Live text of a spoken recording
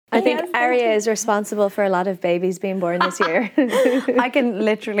I think Aria is responsible for a lot of babies being born this year. I can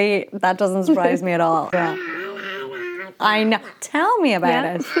literally, that doesn't surprise me at all. Yeah. I know. Tell me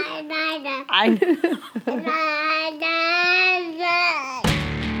about it. I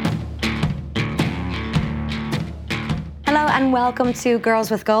Hello and welcome to Girls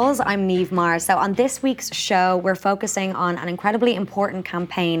with Goals. I'm Niamh Maher. So on this week's show, we're focusing on an incredibly important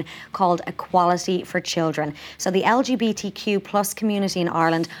campaign called Equality for Children. So the LGBTQ plus community in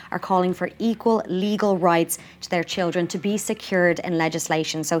Ireland are calling for equal legal rights to their children to be secured in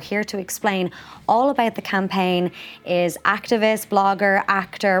legislation. So here to explain all about the campaign is activist, blogger,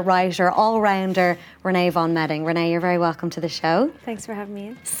 actor, writer, all-rounder, Renee Von Medding. Renee, you're very welcome to the show. Thanks for having me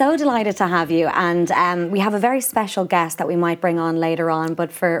in. So delighted to have you, and we have a very special guest that we might bring on later on,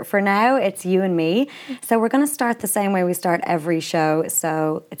 but for now it's you and me. So we're going to start the same way we start every show.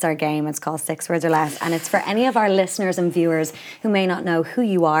 So it's our game, it's called 6 Words or Less, and it's for any of our listeners and viewers who may not know who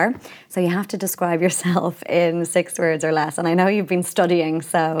you are. So you have to describe yourself in 6 words or less, and I know you've been studying,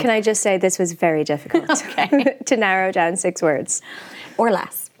 so... Can I just say this was very difficult to narrow down 6 words. Or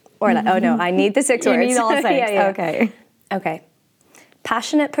less. Oh no, I need the 6 words. You need all 6, yeah. Okay.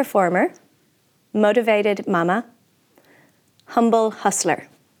 Passionate performer, motivated mama, humble hustler.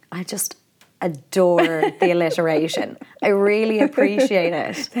 I just adore the alliteration. I really appreciate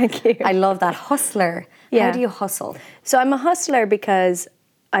it. Thank you. I love that. Hustler. Yeah. How do you hustle? So I'm a hustler because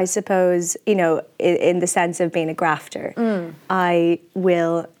I suppose, you know, in the sense of being a grafter, I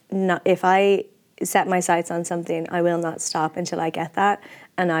will not, if I set my sights on something, I will not stop until I get that,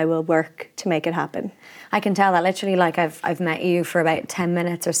 and I will work to make it happen. I can tell that literally, like I've met you for about 10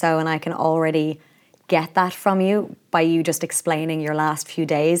 minutes or so, and I can already get that from you by you just explaining your last few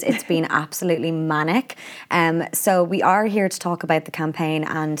days. It's been absolutely manic. So we are here to talk about the campaign,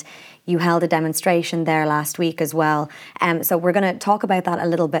 and you held a demonstration there last week as well. So we're going to talk about that a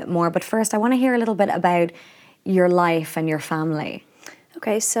little bit more. But first, I want to hear a little bit about your life and your family.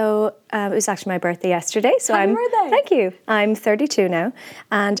 Okay, so it was actually my birthday yesterday. So Happy birthday. Thank you. I'm 32 now,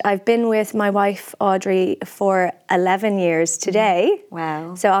 and I've been with my wife Audrey for 11 years today.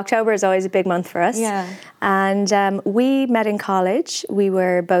 Wow. So October is always a big month for us. Yeah. And we met in college. We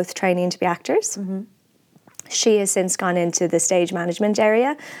were both training to be actors. Mm-hmm. She has since gone into the stage management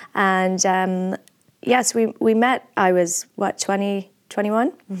area. And yes, we met, I was, 20,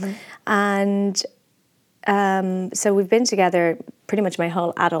 21? Mm-hmm. And so we've been together pretty much my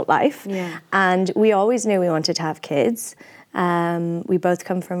whole adult life. Yeah. And we always knew we wanted to have kids. We both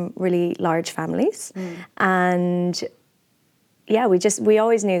come from really large families. And yeah, we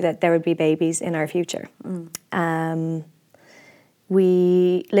always knew that there would be babies in our future.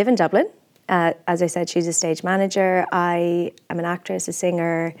 We live in Dublin. As I said, she's a stage manager. I am an actress, a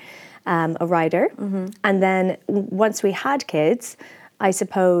singer, a writer. Mm-hmm. And then once we had kids, I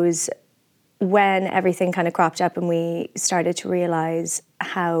suppose when everything kind of cropped up and we started to realise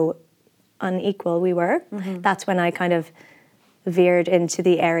how unequal we were, that's when I kind of veered into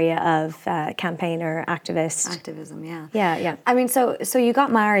the area of campaigner, activist. Activism, yeah. Yeah. I mean, so you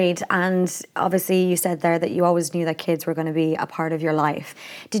got married, and obviously you said there that you always knew that kids were going to be a part of your life.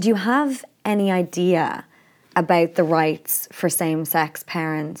 Did you have any idea about the rights for same-sex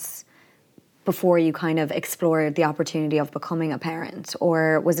parents before you kind of explored the opportunity of becoming a parent?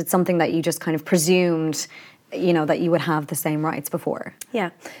 Or was it something that you just kind of presumed, you know, that you would have the same rights before?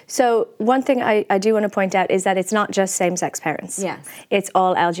 Yeah. So one thing I do want to point out is that it's not just same-sex parents. Yes. It's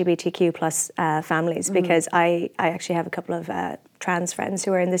all LGBTQ plus families, because I actually have a couple of trans friends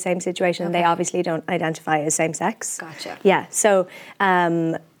who are in the same situation. Okay. They obviously don't identify as same-sex. Gotcha. Yeah. So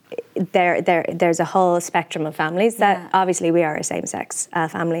there's a whole spectrum of families that obviously we are a same-sex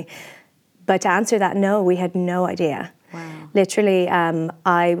family. But to answer that, no, we had no idea. Wow. Literally,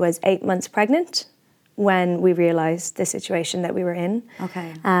 I was 8 months pregnant when we realised the situation that we were in.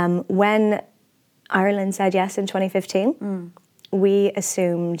 Okay. When Ireland said yes in 2015, we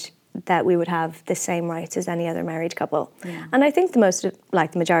assumed that we would have the same rights as any other married couple. Yeah. And I think the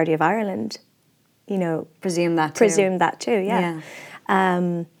majority of Ireland, you know, presumed that too. Yeah.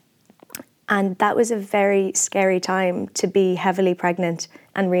 And that was a very scary time to be heavily pregnant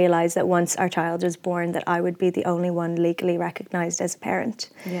and realise that once our child was born, that I would be the only one legally recognised as a parent.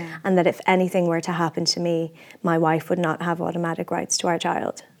 Yeah. And that if anything were to happen to me, my wife would not have automatic rights to our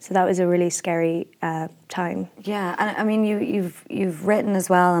child. So that was a really scary time. Yeah, and I mean, you've written as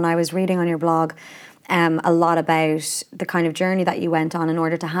well, and I was reading on your blog a lot about the kind of journey that you went on in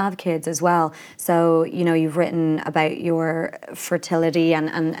order to have kids as well. So, you know, you've written about your fertility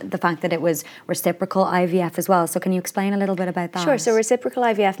and the fact that it was reciprocal IVF as well. So can you explain a little bit about that? Sure. So reciprocal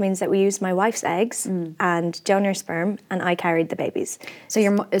IVF means that we used my wife's eggs and donor sperm, and I carried the babies. So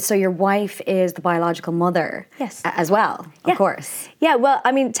your wife is the biological mother, yes, as well, of course. Yeah. Well,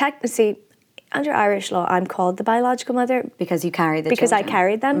 I mean, technically, under Irish law, I'm called the biological mother because you carry the because children. I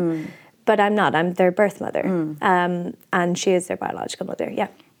carried them. But I'm not. I'm their birth mother, and she is their biological mother. Yeah.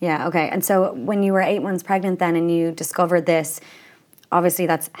 Yeah. Okay. And so when you were 8 months pregnant, then, and you discovered this, obviously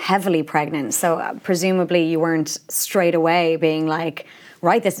that's heavily pregnant. So presumably you weren't straight away being like,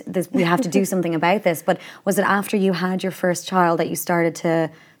 right, this we have to do something about this. But was it after you had your first child that you started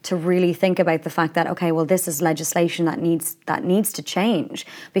to really think about the fact that, okay, well, this is legislation that needs to change?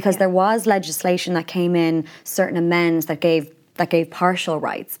 Because there was legislation that came in, certain amends that gave partial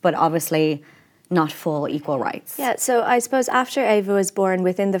rights, but obviously not full equal rights. Yeah, so I suppose after Ava was born,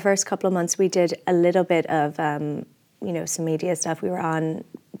 within the first couple of months, we did a little bit of, some media stuff. We were on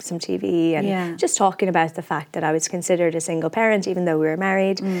some TV and just talking about the fact that I was considered a single parent, even though we were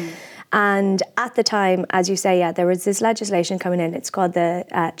married. And at the time, as you say, there was this legislation coming in. It's called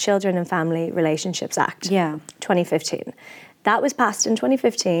the Children and Family Relationships Act, 2015. That was passed in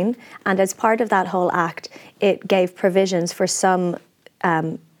 2015, and as part of that whole act, it gave provisions for some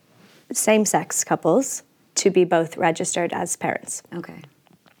same-sex couples to be both registered as parents. Okay.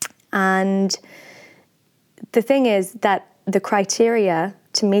 And the thing is that the criteria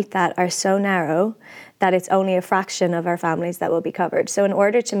to meet that are so narrow that it's only a fraction of our families that will be covered. So in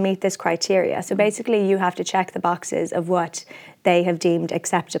order to meet this criteria, so basically you have to check the boxes of what they have deemed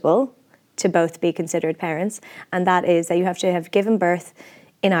acceptable to both be considered parents, and that is that you have to have given birth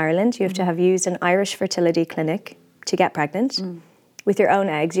in Ireland, you have to have used an Irish fertility clinic to get pregnant with your own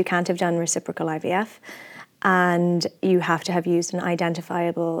eggs. You can't have done reciprocal IVF, and you have to have used an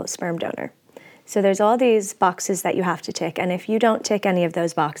identifiable sperm donor. So there's all these boxes that you have to tick, and if you don't tick any of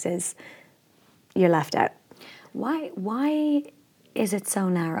those boxes, you're left out. Why is it so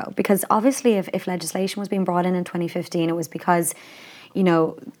narrow? Because obviously if legislation was being brought in 2015, it was because, you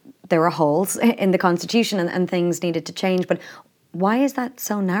know, there were holes in the Constitution and things needed to change. But why is that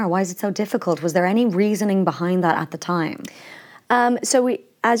so narrow? Why is it so difficult? Was there any reasoning behind that at the time? So we,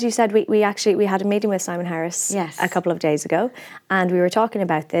 as you said, we had a meeting with Simon Harris a couple of days ago, and we were talking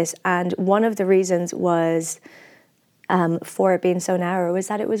about this. And one of the reasons was for it being so narrow was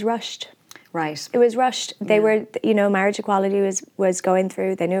that it was rushed. Right. It was rushed. They were, marriage equality was going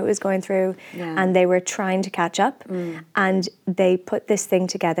through. They knew it was going through, and they were trying to catch up. And they put this thing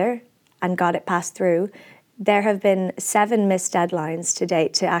together and got it passed through. There have been 7 missed deadlines to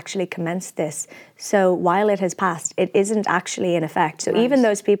date to actually commence this. So while it has passed, it isn't actually in effect. So even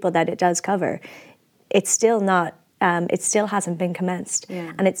those people that it does cover, it's still not. It still hasn't been commenced,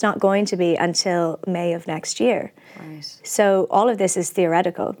 and it's not going to be until May of next year. Right. So all of this is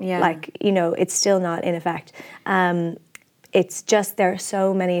theoretical. It's still not in effect. It's just there are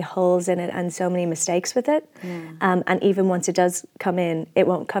so many holes in it and so many mistakes with it. And even once it does come in, it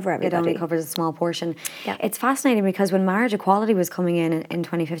won't cover everybody. It only covers a small portion. Yeah. It's fascinating because when marriage equality was coming in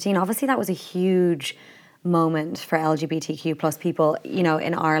 2015, obviously that was a huge moment for LGBTQ plus people,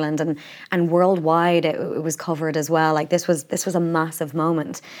 in Ireland and worldwide. It was covered as well. Like this was a massive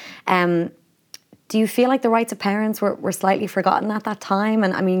moment. Do you feel like the rights of parents were slightly forgotten at that time?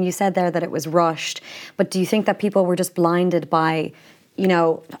 And I mean, you said there that it was rushed, but do you think that people were just blinded by,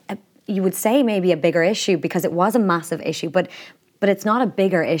 you would say maybe a bigger issue, because it was a massive issue, but it's not a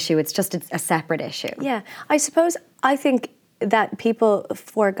bigger issue. It's just a separate issue. Yeah, I think that people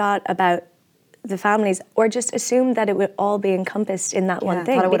forgot about the families, or just assumed that it would all be encompassed in that one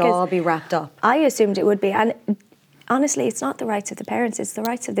thing. Thought it would all be wrapped up. I assumed it would be, and honestly, it's not the rights of the parents, it's the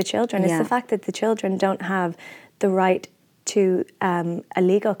rights of the children. It's the fact that the children don't have the right to a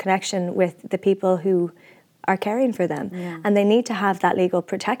legal connection with the people who are caring for them. And they need to have that legal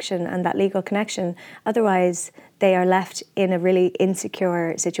protection and that legal connection. Otherwise, they are left in a really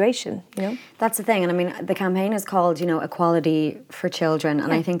insecure situation, That's the thing. And I mean, the campaign is called, Equality for Children.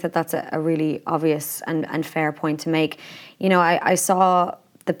 And I think that that's a really obvious and fair point to make. I saw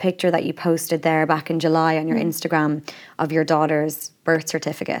the picture that you posted there back in July on your Instagram of your daughter's birth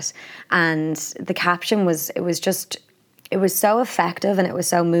certificate. And the caption was so effective and it was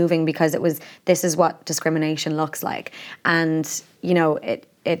so moving, because this is what discrimination looks like. And,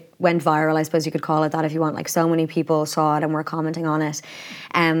 it went viral, I suppose you could call it that if you want. Like, so many people saw it and were commenting on it.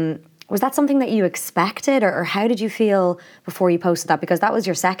 Was that something that you expected, or how did you feel before you posted that? Because that was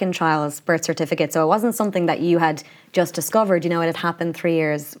your second child's birth certificate, so it wasn't something that you had just discovered. It had happened 3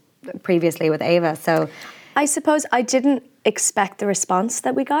 years previously with Ava. So I suppose I didn't expect the response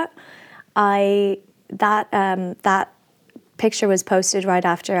that we got. That picture was posted right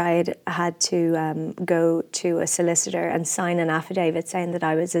after I had to go to a solicitor and sign an affidavit saying that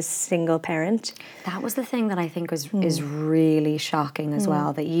I was a single parent. that was the thing that I think is really shocking as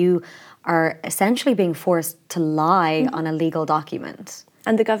well, that you are essentially being forced to lie on a legal document.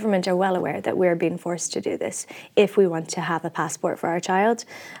 And the government are well aware that we're being forced to do this if we want to have a passport for our child.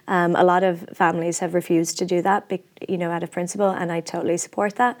 A lot of families have refused to do that, out of principle, and I totally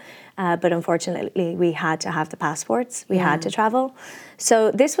support that. But unfortunately, we had to have the passports. We had to travel.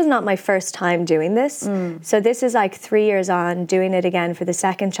 So this was not my first time doing this. So this is like 3 years on, doing it again for the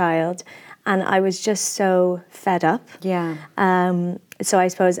second child. And I was just so fed up. Yeah. So I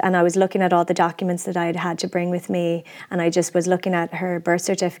suppose, and I was looking at all the documents that I'd had to bring with me, and I just was looking at her birth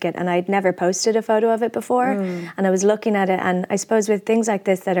certificate, and I'd never posted a photo of it before. And I was looking at it, and I suppose with things like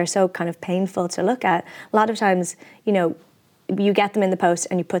this that are so kind of painful to look at, a lot of times, you get them in the post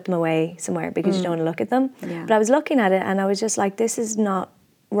and you put them away somewhere because you don't want to look at them. Yeah. But I was looking at it and I was just like, this is not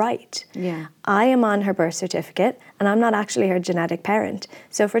right. Yeah. I am on her birth certificate and I'm not actually her genetic parent.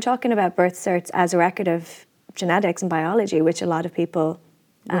 So if we're talking about birth certs as a record of genetics and biology, which a lot of people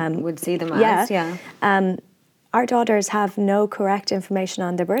would see them as, our daughters have no correct information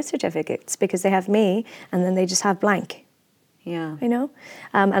on their birth certificates because they have me and then they just have blank. Yeah.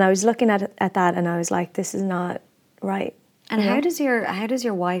 And I was looking at that and I was like, this is not right. And how does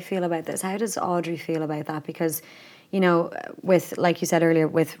your wife feel about this? How does Audrey feel about that? Because, with, like you said earlier,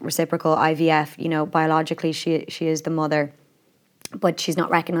 with reciprocal IVF, biologically she is the mother, but she's not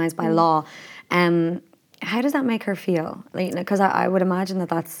recognised by law. How does that make her feel? Because I would imagine that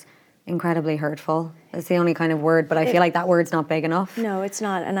that's incredibly hurtful. It's the only kind of word, but I feel like that word's not big enough. No, it's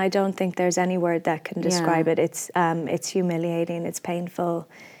not, and I don't think there's any word that can describe it. It's humiliating. It's painful.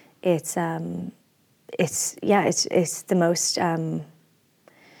 It's the most.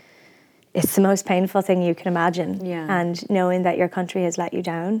 It's the most painful thing you can imagine. Yeah. And knowing that your country has let you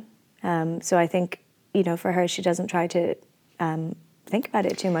down. So I think for her, she doesn't try to think about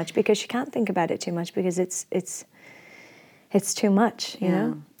it too much because she can't think about it too much because it's too much. You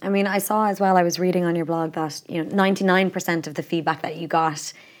know. I mean, I saw as well, I was reading on your blog that 99% of the feedback that you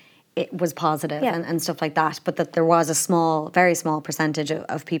got, it was positive and stuff like that, but that there was a very small percentage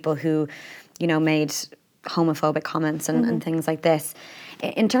of people who made homophobic comments and things like this.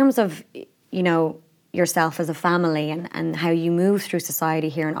 In terms of yourself as a family and how you move through society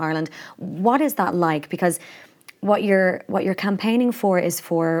here in Ireland, what is that like? Because what you're campaigning for is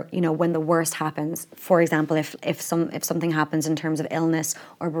for when the worst happens. For example, if something happens in terms of illness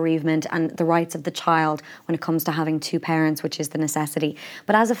or bereavement, and the rights of the child when it comes to having two parents, which is the necessity.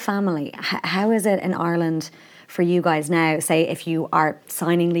 But as a family, how is it in Ireland for you guys now? Say if you are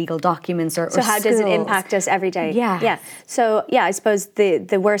signing legal documents or so how schools. does it impact us every day? Yeah. So I suppose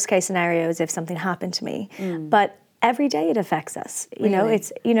the worst case scenario is if something happened to me, but every day it affects us.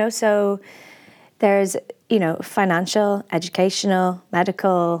 It's so there's financial, educational,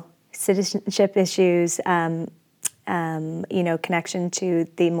 medical, citizenship issues, connection to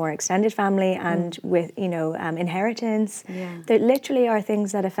the more extended family and with, inheritance. Yeah. There literally are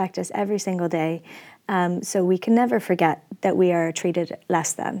things that affect us every single day. So we can never forget that we are treated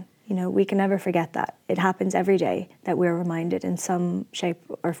less than. We can never forget that. It happens every day that we're reminded in some shape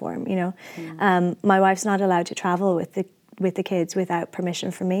or form, My wife's not allowed to travel with the kids without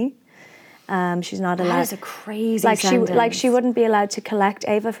permission from me. She's not allowed. That is a crazy sentence. She wouldn't be allowed to collect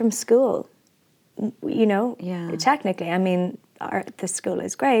Ava from school. Yeah. Technically, I mean, the school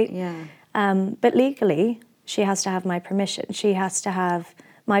is great. Yeah. But legally, she has to have my permission. She has to have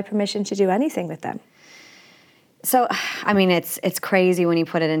my permission to do anything with them. So, I mean, it's crazy when you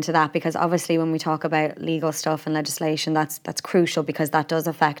put it into that, because obviously when we talk about legal stuff and legislation, that's crucial because that does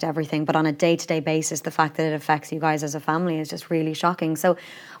affect everything. But on a day-to-day basis, the fact that it affects you guys as a family is just really shocking. So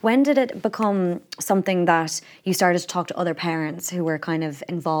when did it become something that you started to talk to other parents who were kind of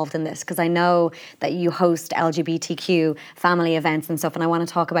involved in this? Because I know that you host LGBTQ family events and stuff, and I want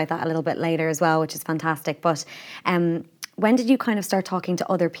to talk about that a little bit later as well, which is fantastic. But when did you kind of start talking to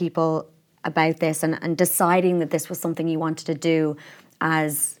other people about this and deciding that this was something you wanted to do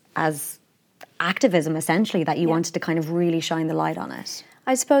as activism, essentially, that you wanted to kind of really shine the light on it?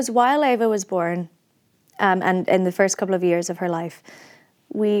 I suppose while Ava was born, and in the first couple of years of her life,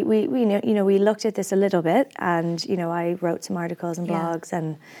 we looked at this a little bit, and I wrote some articles and blogs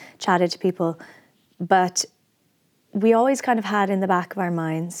and chatted to people, but we always kind of had in the back of our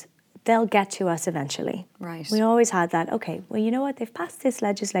minds, they'll get to us eventually. Right. We always had that. Okay, well, you know what? They've passed this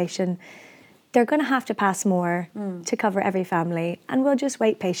legislation. they're going to have to pass more to cover every family, and we'll just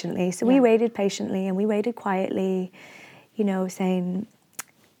wait patiently. So we waited patiently, and we waited quietly, you know, saying,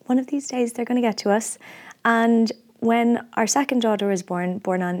 one of these days they're going to get to us. And when our second daughter was born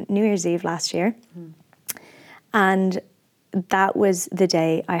on New Year's Eve last year, and that was the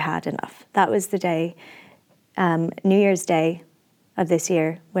day I had enough. That was the day, New Year's Day of this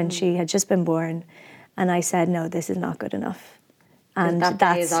year, when she had just been born, and I said, no, this is not good enough. And that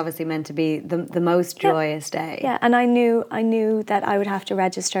day is obviously meant to be the most joyous day. Yeah, and I knew that I would have to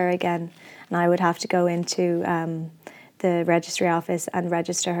register again, and I would have to go into the registry office and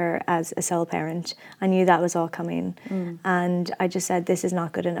register her as a sole parent. I knew that was all coming, and I just said, this is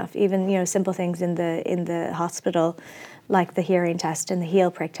not good enough. Even, you know, simple things in the hospital, like the hearing test and the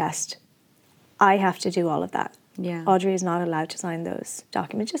heel prick test, I have to do all of that. Yeah. Audrey is not allowed to sign those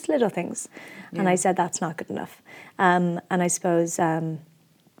documents, just little things. Yeah. And I said, that's not good enough. And I suppose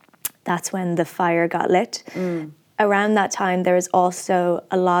that's when the fire got lit. Around that time, there was also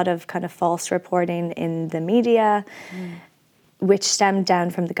a lot of kind of false reporting in the media, which stemmed down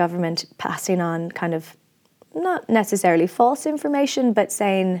from the government passing on kind of not necessarily false information, but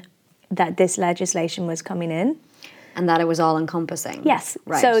saying that this legislation was coming in. And that it was all encompassing. Yes.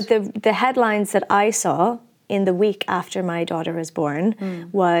 Right. So the headlines that I saw in the week after my daughter was born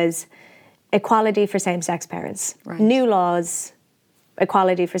was equality for same-sex parents. Right. New laws,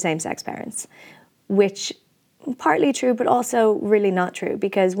 equality for same-sex parents, which partly true, but also really not true,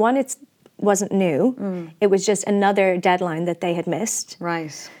 because one, it wasn't new. It was just another deadline that they had missed.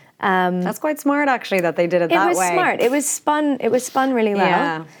 Right. That's quite smart, actually, that they did it that way. It was smart. It was spun really well.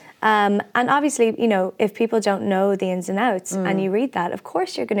 Yeah. And obviously, you know, if people don't know the ins and outs and you read that, of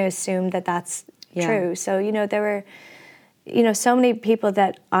course you're going to assume that that's true. So, you know, there were, you know, so many people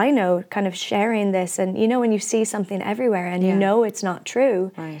that I know kind of sharing this, and, you know, when you see something everywhere and you know it's not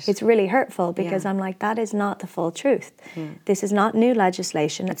true, it's really hurtful, because I'm like, that is not the full truth. This is not new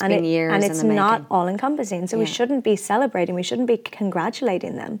legislation. It's been years and it's in the not making. all encompassing. So we shouldn't be celebrating. We shouldn't be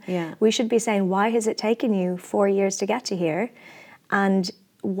congratulating them. We should be saying, why has it taken you 4 years to get to here? And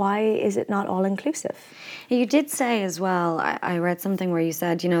why is it not all inclusive? You did say as well, I read something where you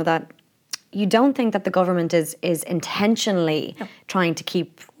said, you know, that you don't think that the government is intentionally trying to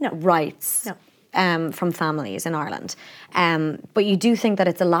keep rights from families in Ireland. But you do think that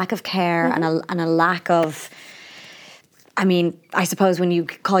it's a lack of care and a lack of, I mean, I suppose when you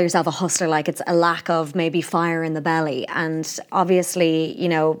call yourself a hustler, like, it's a lack of maybe fire in the belly. And obviously, you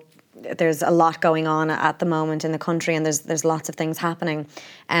know, there's a lot going on at the moment in the country, and there's lots of things happening.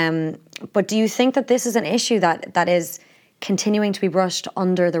 But do you think that this is an issue that is continuing to be brushed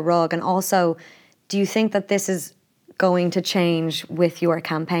under the rug? And also, do you think that this is going to change with your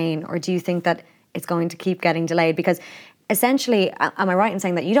campaign, or do you think that it's going to keep getting delayed? Because essentially, am I right in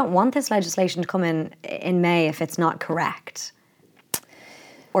saying that you don't want this legislation to come in May if it's not correct?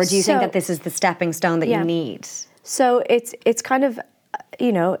 Or do you think that this is the stepping stone that you need? So it's kind of,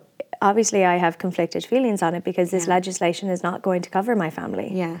 you know, obviously I have conflicted feelings on it, because this legislation is not going to cover my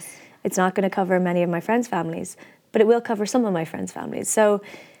family. Yes. It's not going to cover many of my friends' families, but it will cover some of my friends' families. So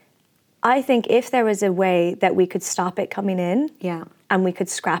I think if there was a way that we could stop it coming in, and we could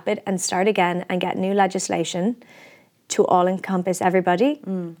scrap it and start again and get new legislation to all encompass everybody,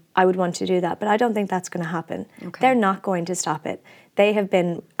 I would want to do that. But I don't think that's going to happen. Okay. They're not going to stop it. They have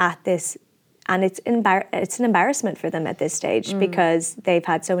been at this, and it's an embarrassment for them at this stage, because they've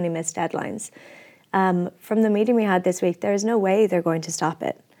had so many missed deadlines. From the meeting we had this week, there is no way they're going to stop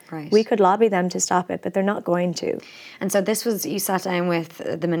it. Right. We could lobby them to stop it, but they're not going to. And so this was, you sat down with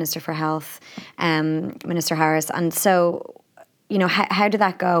the Minister for Health, Minister Harris, and so, you know, how did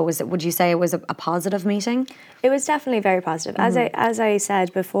that go? Would you say it was a positive meeting? It was definitely very positive. As I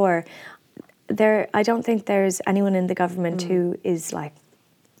said before, I don't think there's anyone in the government who is like,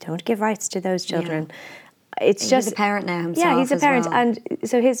 don't give rights to those children. It's just, he's a parent now himself. Yeah, he's a parent, well. and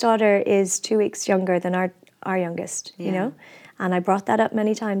so his daughter is 2 weeks younger than our youngest. You know. And I brought that up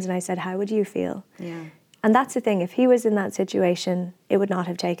many times, and I said, how would you feel? Yeah. And that's the thing. If he was in that situation, it would not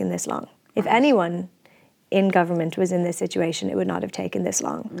have taken this long. If anyone in government was in this situation, it would not have taken this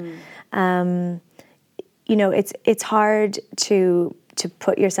long. You know, it's hard to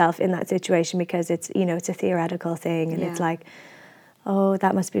put yourself in that situation, because it's, you know, it's a theoretical thing, and it's like, oh,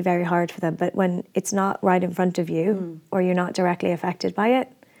 that must be very hard for them. But when it's not right in front of you, or you're not directly affected by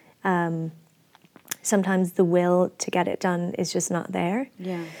it, sometimes the will to get it done is just not there.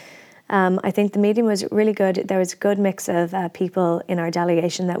 Yeah. I think the meeting was really good. There was a good mix of people in our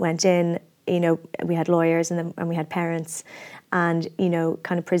delegation that went in. You know, we had lawyers and we had parents, and, you know,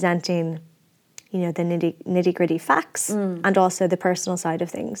 kind of presenting the nitty gritty facts and also the personal side of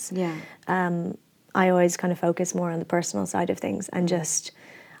things. Yeah. I always kind of focus more on the personal side of things and just,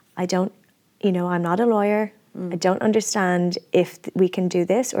 I don't, I'm not a lawyer. I don't understand if we can do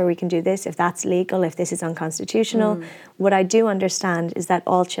this or we can do this, if that's legal, if this is unconstitutional. What I do understand is that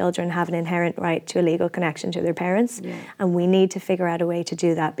all children have an inherent right to a legal connection to their parents, and we need to figure out a way to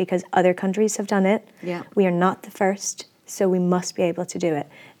do that because other countries have done it. Yeah. We are not the first, so we must be able to do it.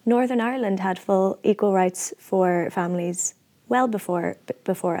 Northern Ireland had full equal rights for families well before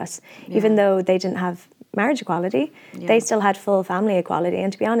us. Even though they didn't have marriage equality, they still had full family equality.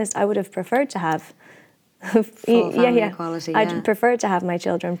 And to be honest, I would have preferred to have full family equality. I'd prefer to have my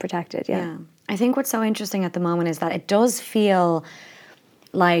children protected. Yeah. I think what's so interesting at the moment is that it does feel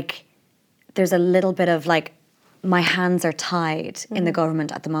like there's a little bit of like my hands are tied in the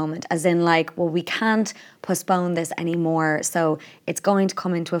government at the moment, as in like, well, we can't postpone this anymore, so it's going to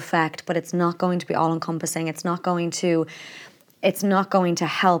come into effect, but it's not going to be all encompassing. It's not going to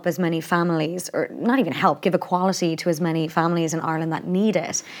help as many families, or not even help, give equality to as many families in Ireland that need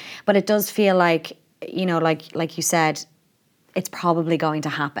it. But it does feel like, like you said, it's probably going to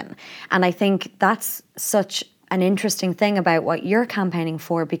happen. And I think that's such an interesting thing about what you're campaigning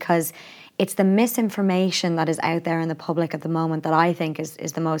for, because it's the misinformation that is out there in the public at the moment that I think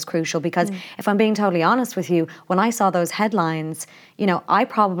is the most crucial. Because if I'm being totally honest with you, when I saw those headlines, I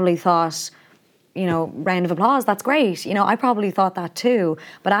probably thought, round of applause, that's great. I probably thought that too.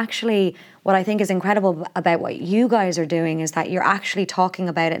 But actually, what I think is incredible about what you guys are doing is that you're actually talking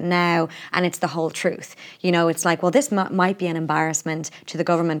about it now, and it's the whole truth. It's like, well, this might be an embarrassment to the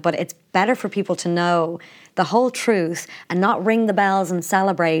government, but it's better for people to know the whole truth and not ring the bells and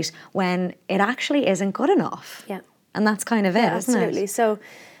celebrate when it actually isn't good enough. Yeah. And that's kind of it, isn't absolutely. it? So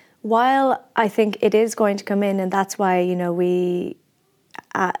while I think it is going to come in, and that's why, we...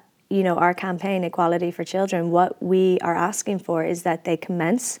 our campaign, Equality for Children, what we are asking for is that they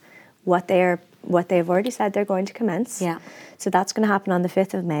commence what they've already said they're going to commence. Yeah. So that's going to happen on the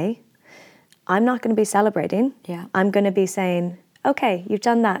 5th of May. I'm not going to be celebrating. Yeah. I'm going to be saying, okay, you've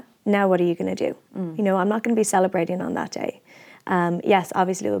done that. Now what are you going to do? I'm not going to be celebrating on that day. Yes,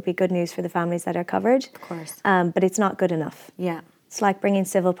 obviously it will be good news for the families that are covered. Of course. But it's not good enough. Yeah. It's like bringing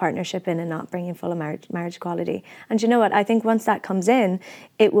civil partnership in and not bringing full marriage equality. And you know what? I think once that comes in,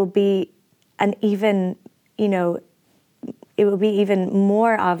 it will be it will be even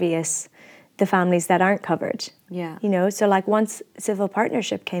more obvious the families that aren't covered. Yeah. So like once civil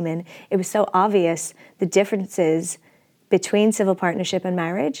partnership came in, it was so obvious the differences between civil partnership and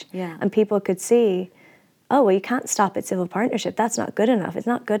marriage. Yeah. And people could see, oh, well, you can't stop at civil partnership. That's not good enough. It's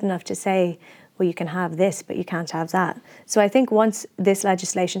not good enough to say, well, you can have this, but you can't have that. So I think once this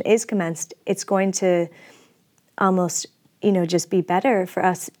legislation is commenced, it's going to almost, just be better for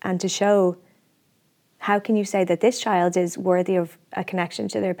us and to show how can you say that this child is worthy of a connection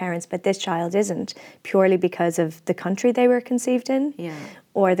to their parents, but this child isn't, purely because of the country they were conceived in,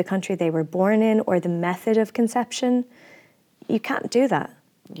 or the country they were born in, or the method of conception. You can't do that,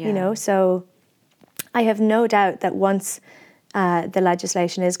 So I have no doubt that once the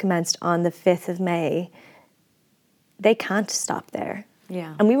legislation is commenced on the 5th of May, they can't stop there.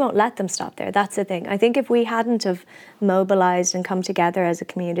 Yeah. And we won't let them stop there. That's the thing. I think if we hadn't have mobilised and come together as a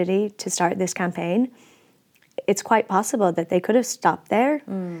community to start this campaign, it's quite possible that they could have stopped there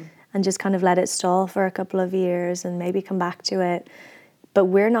and just kind of let it stall for a couple of years and maybe come back to it. But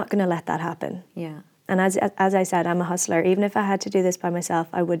we're not going to let that happen. Yeah. And as I said, I'm a hustler. Even if I had to do this by myself,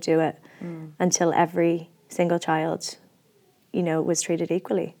 I would do it until every single child, was treated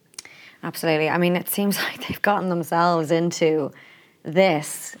equally. Absolutely. I mean, it seems like they've gotten themselves into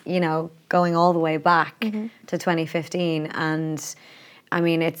this, going all the way back to 2015. And I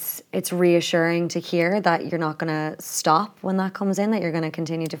mean, it's reassuring to hear that you're not going to stop when that comes in, that you're going to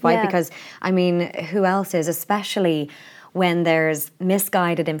continue to fight. Because, I mean, who else is, especially when there's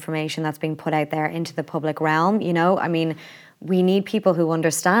misguided information that's being put out there into the public realm, I mean, we need people who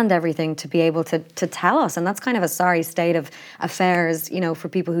understand everything to be able to tell us. And that's kind of a sorry state of affairs, for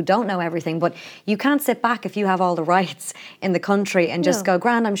people who don't know everything. But you can't sit back if you have all the rights in the country and just go,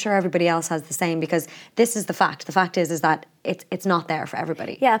 grand, I'm sure everybody else has the same, because this is the fact. The fact is that it's not there for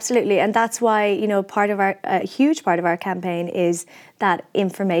everybody. Yeah, absolutely. And that's why, a huge part of our campaign is that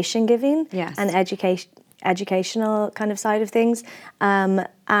information giving and educational kind of side of things.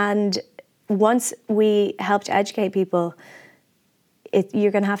 And once we help to educate people,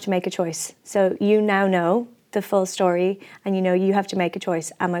 you're going to have to make a choice. So you now know the full story, and you have to make a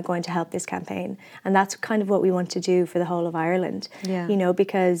choice. Am I going to help this campaign? And that's kind of what we want to do for the whole of Ireland.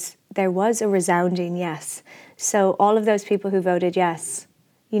 Because there was a resounding yes. So all of those people who voted yes,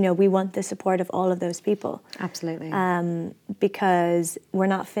 we want the support of all of those people. Absolutely. Because we're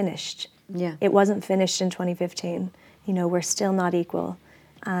not finished. Yeah. It wasn't finished in 2015. We're still not equal,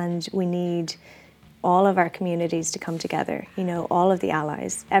 and we need all of our communities to come together. All of the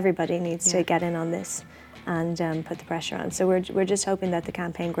allies, everybody needs to get in on this and put the pressure on. So we're just hoping that the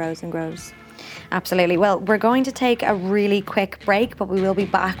campaign grows and grows. Absolutely. Well, we're going to take a really quick break, but we will be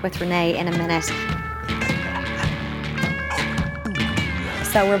back with Renee in a minute.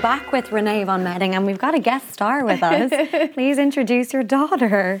 So we're back with Renee von Medding, and we've got a guest star with us. Please introduce your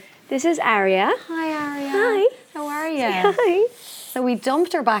daughter. This is Aria. Hi, Aria. Hi. How are you? Hi. So we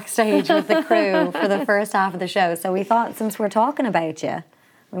dumped her backstage with the crew for the first half of the show. So we thought, since we're talking about you,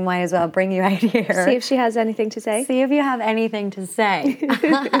 we might as well bring you out here. See if she has anything to say. See if you have anything to say.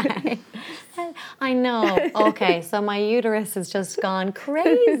 I know. Okay, so my uterus has just gone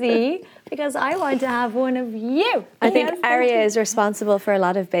crazy because I want to have one of you. I think Aria is responsible for a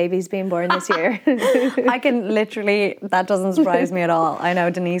lot of babies being born this year. I can literally, that doesn't surprise me at all. I know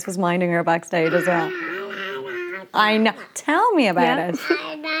Denise was minding her backstage as well. I know. Tell me about it.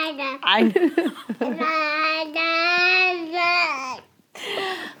 I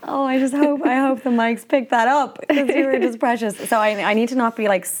Oh, I hope the mics pick that up because you were just precious. So I need to not be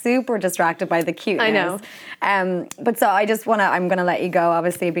like super distracted by the cuteness. I know. But so I'm going to let you go,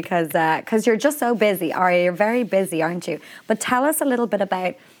 obviously, because you're just so busy. Aria, you're very busy, aren't you? But tell us a little bit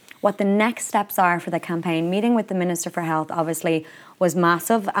about what the next steps are for the campaign. Meeting with the Minister for Health, obviously, was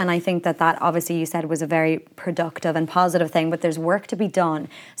massive. And I think that obviously, you said, was a very productive and positive thing. But there's work to be done.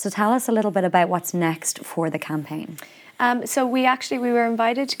 So tell us a little bit about what's next for the campaign. So we were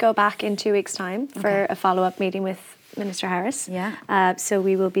invited to go back in 2 weeks' time for a follow-up meeting with Minister Harris. Yeah. So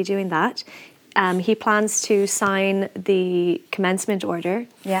we will be doing that. He plans to sign the commencement order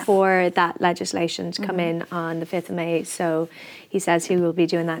for that legislation to come in on the 5th of May. So he says he will be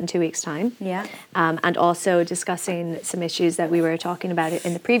doing that in 2 weeks' time. Yeah. And also discussing some issues that we were talking about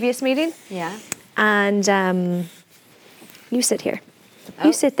in the previous meeting. Yeah. And you sit here.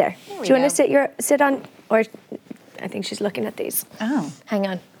 You sit there. Do you want to sit on, or I think she's looking at these. Oh. Hang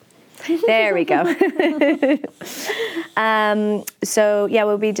on. There we go. So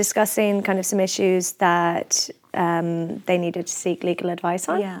we'll be discussing kind of some issues that they needed to seek legal advice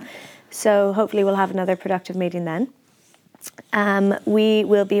on. Yeah. So hopefully we'll have another productive meeting then. We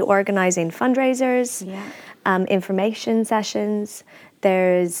will be organising fundraisers, information sessions.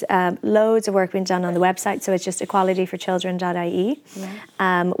 There's loads of work being done on the website, so it's just equalityforchildren.ie,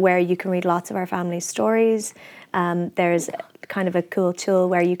 where you can read lots of our family's stories. There's kind of a cool tool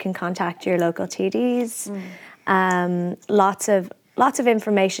where you can contact your local TDs. Lots of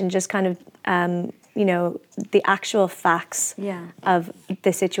information, just kind of the actual facts of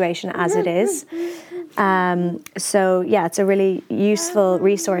the situation as it is. So it's a really useful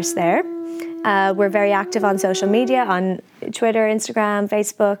resource there. We're very active on social media, on Twitter, Instagram,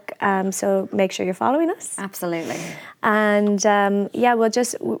 Facebook. So make sure you're following us. Absolutely. And we're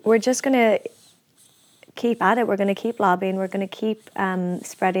just going to keep at it. We're going to keep lobbying. We're going to keep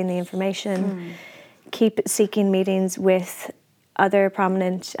spreading the information, keep seeking meetings with other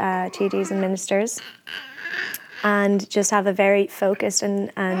prominent TDs and ministers, and just have a very focused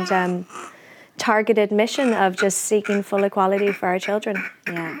and targeted mission of just seeking full equality for our children.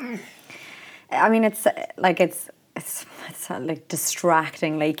 Yeah. I mean, it's like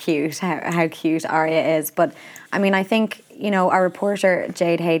distractingly cute how cute Aria is. But I mean, I think our reporter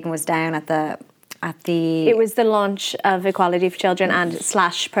Jade Hayden was down at the. It was the launch of Equality for Children and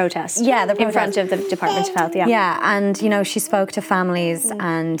 / protest. Yeah, the protest. In front of the Department of Health, Yeah, and she spoke to families,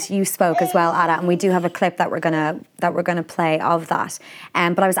 and you spoke as well, Ada, and we do have a clip that we're gonna play of that.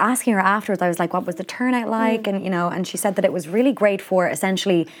 But I was asking her afterwards, I was like, what was the turnout like? And and she said that it was really great for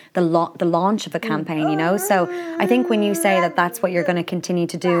essentially the launch of a campaign, So I think when you say that that's what you're going to continue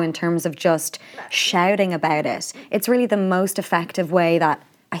to do in terms of just shouting about it, it's really the most effective way that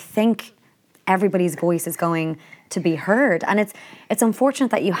I think everybody's voice is going to be heard. And it's unfortunate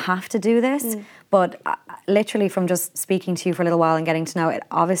that you have to do this, but literally from just speaking to you for a little while and getting to know it,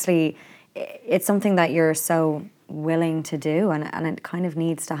 obviously it's something that you're so willing to do, and it kind of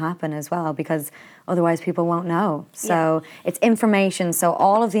needs to happen as well, because otherwise people won't know. So it's information. So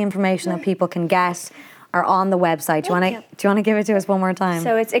all of the information that people can get are on the website. Do you want to give it to us one more time?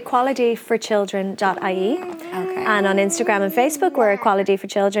 So it's equalityforchildren.ie. Okay. And on Instagram and Facebook, we're Equality for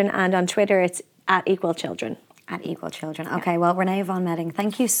Children, and on Twitter, it's @EqualChildren. @EqualChildren. Okay, well, Renee von Medding,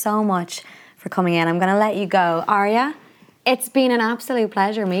 thank you so much for coming in. I'm going to let you go. Aria, it's been an absolute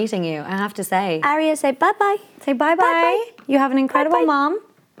pleasure meeting you, I have to say. Aria, say bye-bye. Say bye-bye. Bye-bye. You have an incredible mom.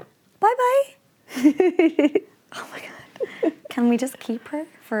 Bye-bye. Oh, my God. Can we just keep her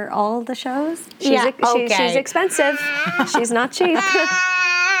for all the shows? She's expensive. She's not cheap.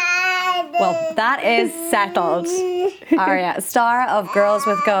 Well, that is settled. Aria, star of Girls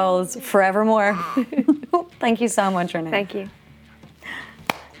with Goals forevermore. Thank you so much, Renee. Thank you.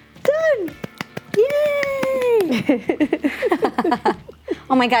 Done. Yay!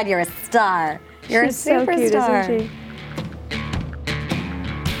 Oh my God, you're a star. You're She's a superstar. so cute, isn't she?